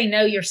I say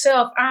know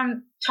yourself,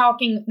 I'm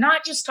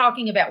not just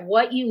talking about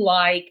what you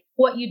like,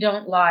 what you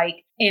don't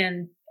like,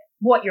 and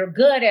what you're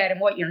good at and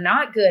what you're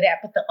not good at,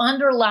 but the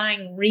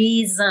underlying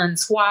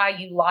reasons why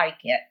you like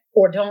it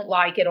or don't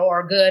like it or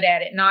are good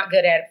at it, not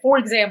good at it. For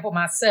example,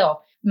 myself,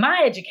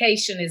 my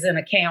education is in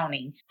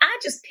accounting. I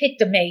just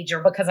picked a major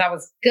because I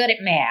was good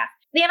at math.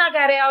 Then I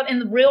got out in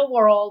the real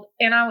world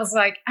and I was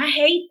like, I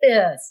hate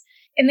this.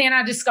 And then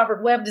I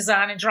discovered web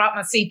design and dropped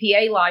my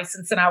CPA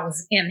license and I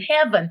was in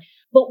heaven.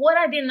 But what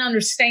I didn't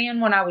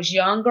understand when I was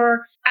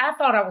younger, I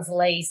thought I was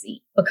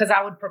lazy because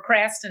I would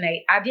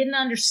procrastinate. I didn't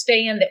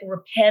understand that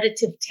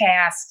repetitive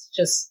tasks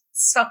just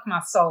suck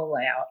my soul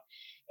out.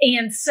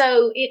 And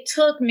so it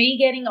took me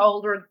getting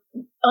older,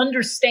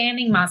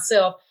 understanding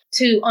myself,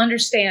 to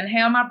understand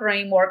how my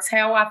brain works,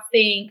 how I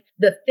think,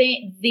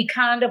 the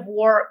kind of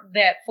work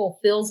that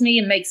fulfills me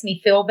and makes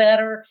me feel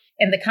better,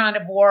 and the kind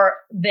of work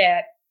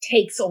that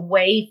takes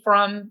away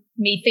from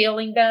me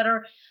feeling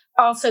better.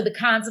 Also, the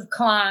kinds of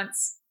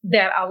clients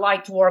that I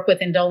like to work with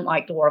and don't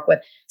like to work with.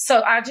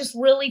 So I just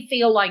really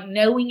feel like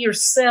knowing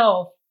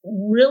yourself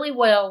really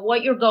well,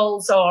 what your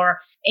goals are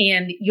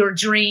and your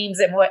dreams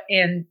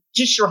and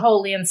just your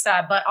whole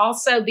inside, but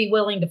also be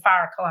willing to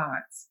fire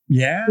clients.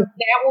 Yeah.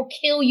 That will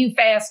kill you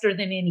faster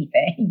than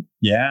anything.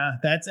 Yeah.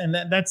 That's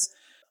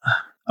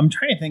I'm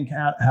trying to think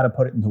how to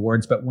put it into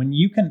words, but when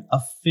you can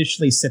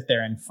officially sit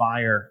there and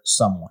fire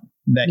someone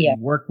that you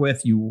work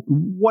with,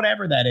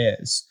 whatever that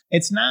is,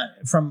 it's not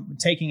from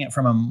taking it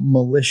from a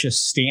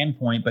malicious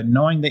standpoint, but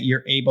knowing that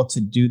you're able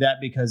to do that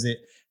because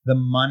the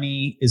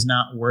money is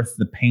not worth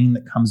the pain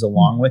that comes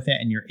along with it,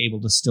 and you're able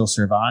to still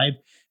survive.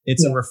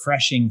 It's a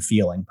refreshing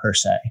feeling per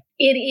se.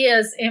 It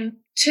is. And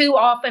too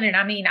often, and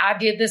I mean, I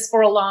did this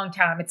for a long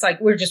time. It's like,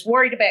 we're just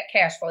worried about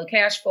cash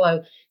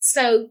flow.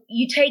 So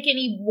you take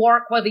any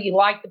work, whether you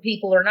like the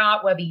people or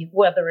not,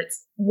 whether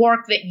it's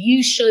work that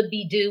you should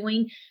be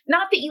doing,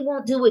 not that you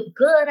won't do it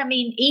good. I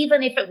mean,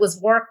 even if it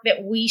was work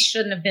that we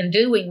shouldn't have been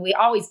doing, we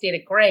always did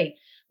it great,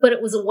 but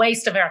it was a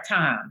waste of our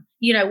time.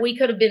 We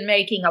could have been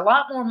making a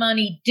lot more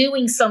money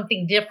doing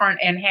something different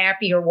and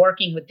happier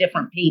working with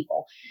different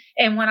people.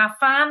 And when I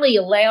finally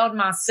allowed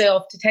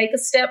myself to take a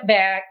step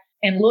back,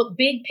 and look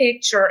big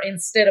picture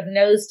instead of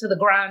nose to the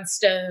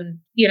grindstone,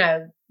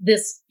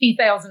 this few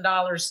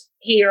 $1,000s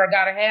here, I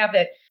got to have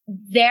it.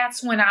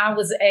 That's when I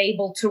was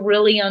able to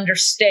really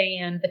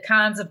understand the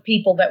kinds of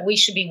people that we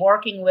should be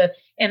working with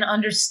and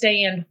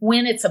understand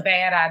when it's a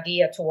bad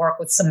idea to work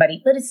with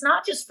somebody. But it's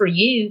not just for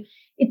you.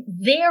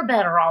 They're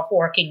better off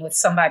working with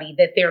somebody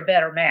that they're a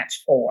better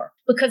match for.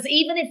 Because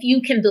even if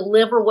you can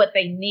deliver what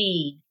they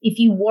need, if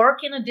you work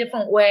in a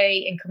different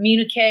way and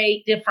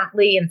communicate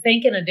differently and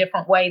think in a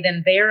different way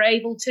than they're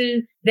able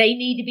to, they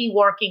need to be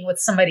working with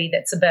somebody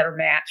that's a better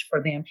match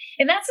for them.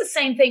 And that's the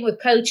same thing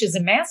with coaches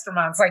and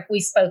masterminds, like we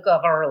spoke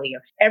of earlier.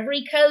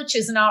 Every coach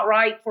is not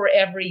right for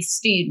every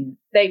student.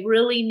 They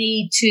really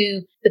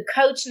the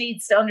coach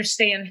needs to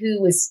understand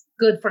who is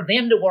good for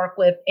them to work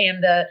with,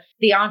 and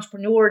the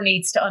entrepreneur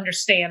needs to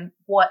understand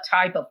what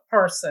type of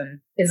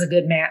person is a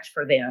good match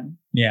for them.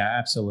 Yeah,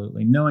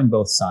 absolutely. Knowing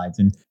both sides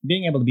and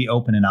being able to be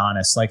open and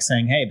honest, like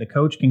saying, hey, the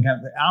coach can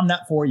I'm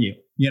not for you,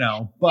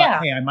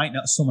 but hey, I might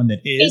know someone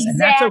that is, and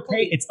that's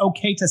okay. It's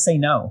okay to say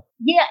no.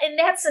 Yeah. And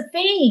that's the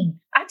thing.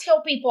 I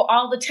tell people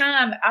all the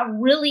time, I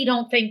really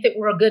don't think that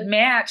we're a good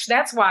match.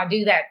 That's why I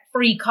do that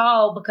free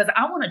call, because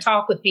I want to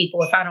talk with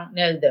people if I don't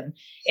know them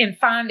and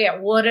find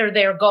out what are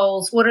their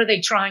goals, what are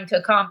they trying to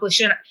accomplish.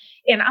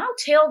 And I'll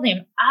tell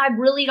them, I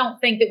really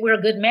don't think that we're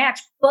a good match,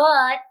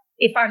 but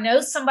if I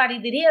know somebody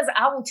that is,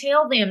 I will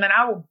tell them and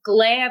I will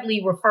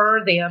gladly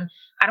refer them.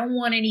 I don't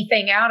want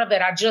anything out of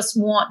it. I just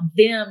want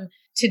them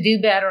to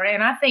do better.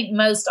 And I think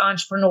most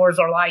entrepreneurs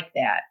are like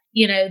that,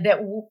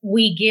 that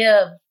we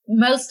give.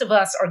 Most of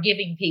us are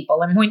giving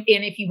people. And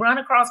if you run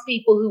across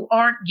people who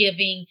aren't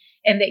giving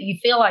and that you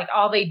feel like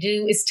all they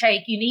do is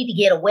take, you need to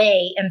get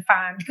away and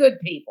find good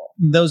people.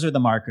 Those are the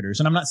marketers.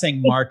 And I'm not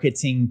saying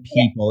marketing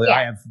people. Yeah.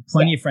 I have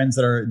plenty of friends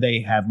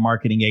they have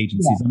marketing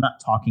agencies. Yeah. I'm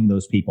not talking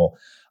those people.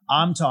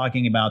 I'm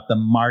talking about the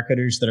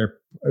marketers that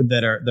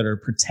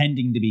are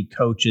pretending to be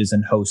coaches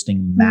and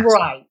hosting masterminds.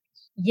 Right.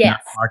 Yes.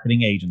 Not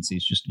marketing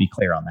agencies, just to be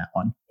clear on that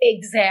one.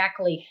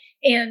 Exactly.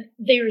 And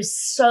there is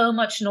so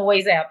much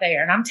noise out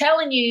there. And I'm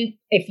telling you,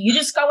 if you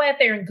just go out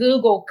there and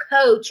Google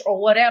coach or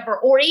whatever,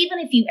 or even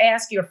if you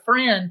ask your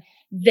friend,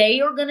 they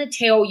are going to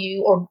tell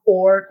you,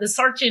 or the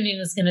search engine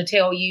is going to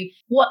tell you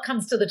what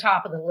comes to the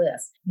top of the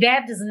list.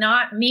 That does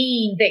not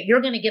mean that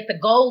you're going to get the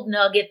gold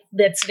nugget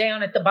that's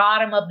down at the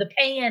bottom of the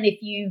pan if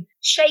you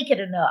shake it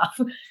enough,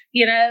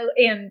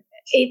 and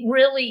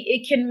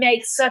it can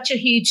make such a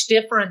huge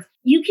difference.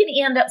 You can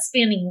end up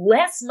spending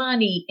less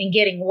money and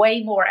getting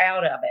way more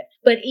out of it.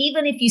 But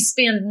even if you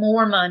spend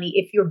more money,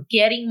 if you're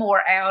getting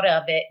more out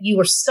of it, you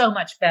are so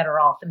much better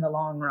off in the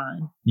long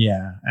run.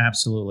 Yeah,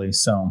 absolutely.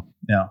 So,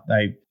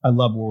 I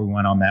love where we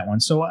went on that one.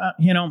 So,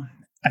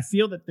 I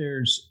feel that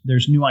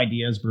there's new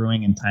ideas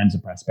brewing in times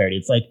of prosperity.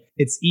 It's like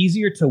it's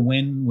easier to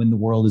win when the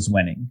world is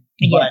winning.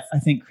 Yes. But I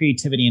think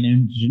creativity and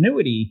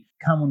ingenuity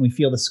come when we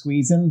feel the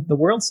squeeze, and the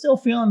world's still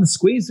feeling the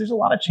squeeze. There's a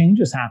lot of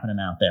changes happening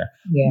out there.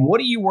 Yeah. What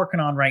are you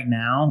working on right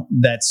now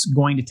that's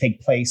going to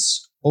take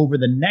place over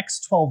the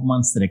next 12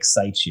 months that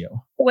excites you?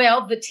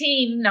 Well, the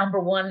team, number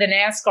one, the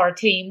NASCAR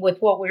team, with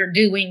what we're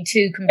doing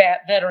to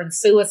combat veteran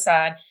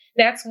suicide,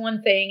 that's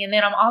one thing. And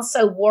then I'm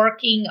also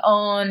working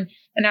on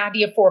an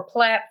idea for a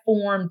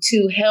platform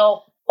to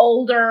help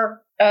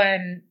older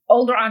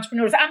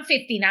entrepreneurs. I'm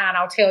 59,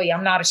 I'll tell you,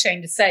 I'm not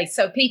ashamed to say.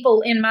 So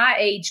people in my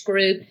age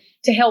group,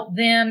 to help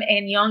them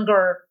and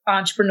younger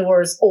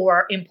entrepreneurs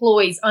or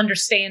employees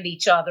understand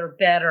each other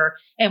better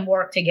and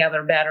work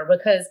together better,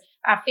 because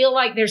I feel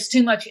like there's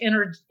too much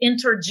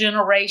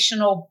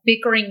intergenerational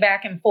bickering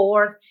back and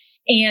forth.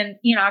 And,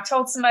 I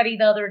told somebody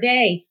the other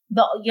day,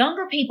 the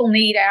younger people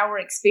need our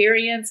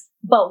experience,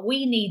 but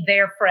we need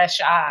their fresh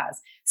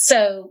eyes.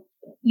 So,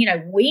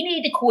 we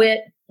need to quit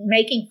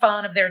making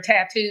fun of their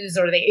tattoos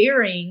or their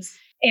earrings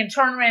and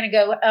turn around and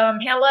go,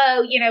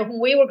 hello,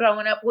 when we were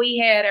growing up, we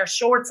had our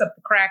shorts up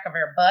the crack of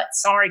our butt.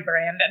 Sorry,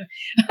 Brandon.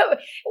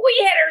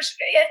 We had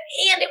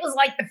and it was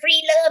like the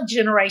free love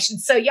generation.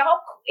 So y'all,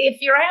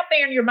 if you're out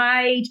there and you're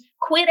my age,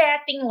 quit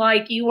acting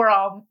like you were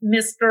all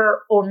Mr.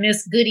 or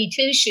Miss Goody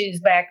Two-Shoes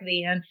back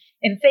then,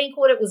 and think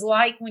what it was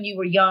like when you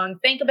were young.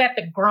 Think about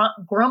the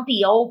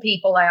grumpy old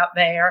people out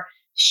there.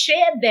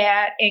 Shed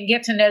that and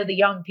get to know the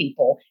young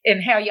people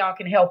and how y'all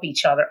can help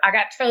each other. I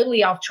got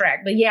totally off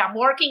track, but yeah, I'm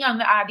working on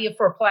the idea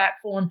for a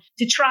platform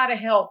to try to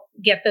help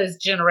get those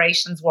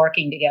generations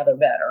working together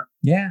better.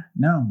 Yeah,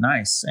 no,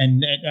 nice.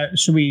 And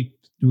we're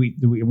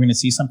going to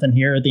see something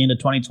here at the end of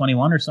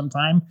 2021 or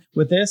sometime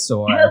with this,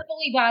 or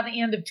hopefully by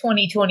the end of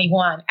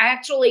 2021.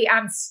 Actually,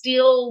 I'm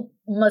still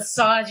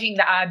massaging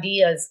the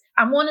ideas.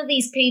 I'm one of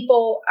these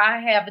people, I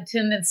have a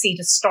tendency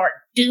to start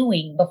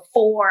doing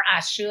before I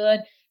should.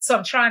 So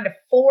I'm trying to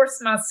force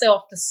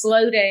myself to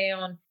slow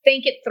down,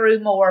 think it through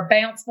more,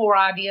 bounce more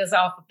ideas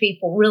off of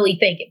people, really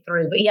think it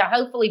through. But yeah,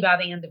 hopefully by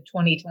the end of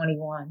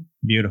 2021.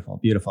 Beautiful,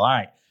 beautiful. All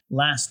right.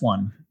 Last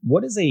one.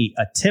 What is a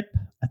tip,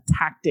 a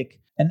tactic,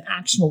 an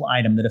actionable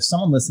item that if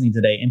someone listening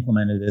today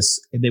implemented this,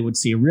 they would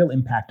see a real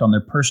impact on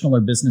their personal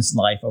or business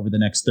life over the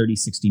next 30,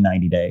 60,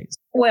 90 days?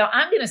 Well,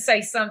 I'm going to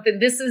say something.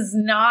 This is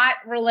not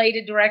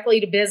related directly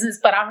to business,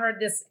 but I heard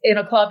this in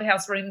a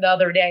clubhouse room the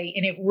other day,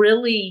 and it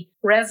really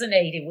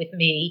resonated with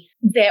me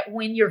that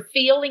when you're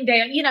feeling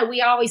down,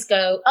 we always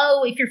go,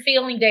 oh, if you're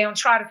feeling down,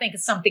 try to think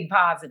of something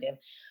positive.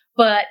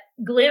 But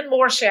Glenn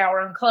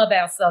Morshower on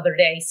Clubhouse the other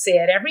day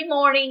said, every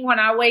morning when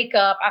I wake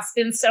up, I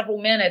spend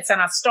several minutes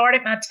and I start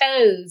at my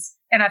toes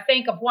and I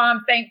think of why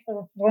I'm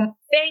thankful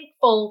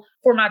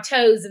for my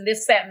toes and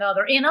this, that, and the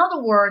other. In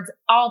other words,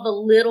 all the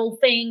little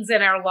things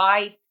in our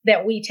life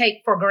that we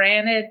take for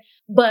granted.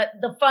 But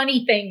the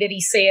funny thing that he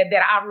said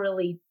that I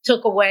really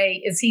took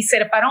away is he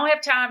said, if I don't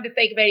have time to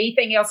think about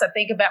anything else, I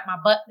think about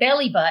my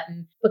belly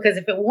button, because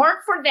if it weren't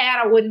for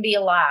that, I wouldn't be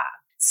alive.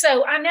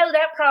 So I know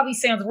that probably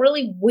sounds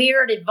really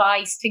weird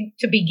advice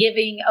to be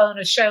giving on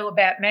a show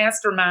about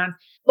masterminds.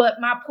 But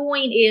my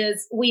point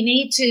is we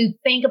need to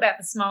think about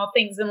the small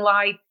things in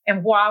life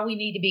and why we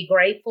need to be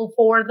grateful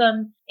for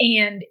them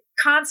and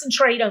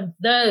concentrate on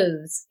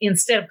those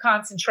instead of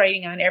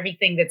concentrating on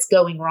everything that's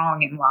going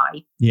wrong in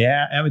life.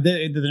 Yeah. And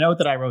the note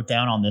that I wrote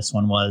down on this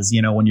one was,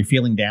 when you're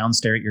feeling down,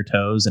 stare at your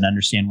toes and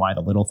understand why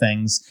the little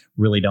things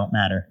really don't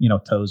matter.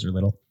 Toes are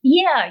little.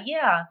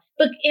 Yeah.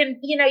 But,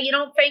 you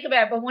don't think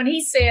about it. But when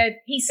he said,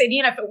 if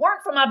it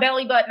weren't for my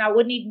belly button, I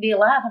wouldn't even be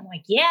alive. I'm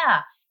like,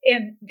 yeah.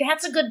 And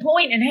that's a good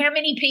point. And how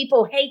many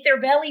people hate their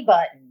belly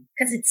button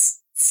because it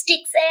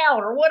sticks out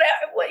or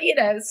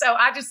whatever, So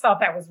I just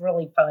thought that was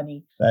really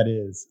funny. That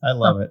is. I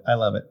love it. I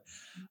love it.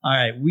 All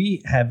right.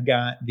 We have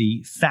got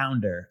the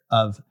founder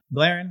of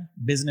Glarin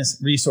Business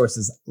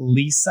Resources,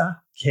 Lisa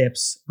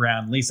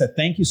Kipps-Brown. Lisa,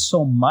 thank you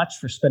so much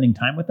for spending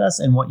time with us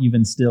and what you've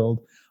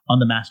instilled on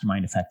the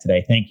Mastermind Effect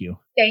today. Thank you.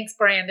 Thanks,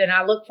 Brandon.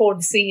 I look forward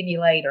to seeing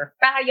you later.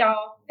 Bye,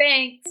 y'all.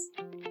 Thanks.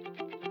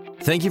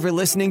 Thank you for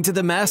listening to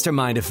the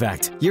Mastermind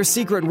Effect, your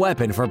secret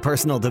weapon for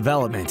personal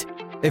development.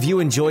 If you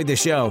enjoyed the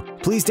show,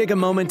 please take a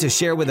moment to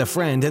share with a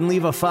friend and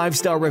leave a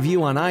 5-star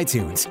review on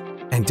iTunes.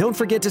 And don't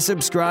forget to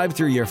subscribe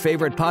through your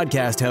favorite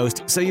podcast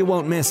host so you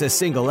won't miss a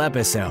single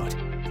episode.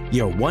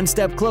 You're one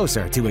step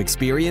closer to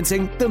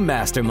experiencing the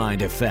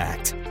Mastermind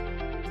Effect.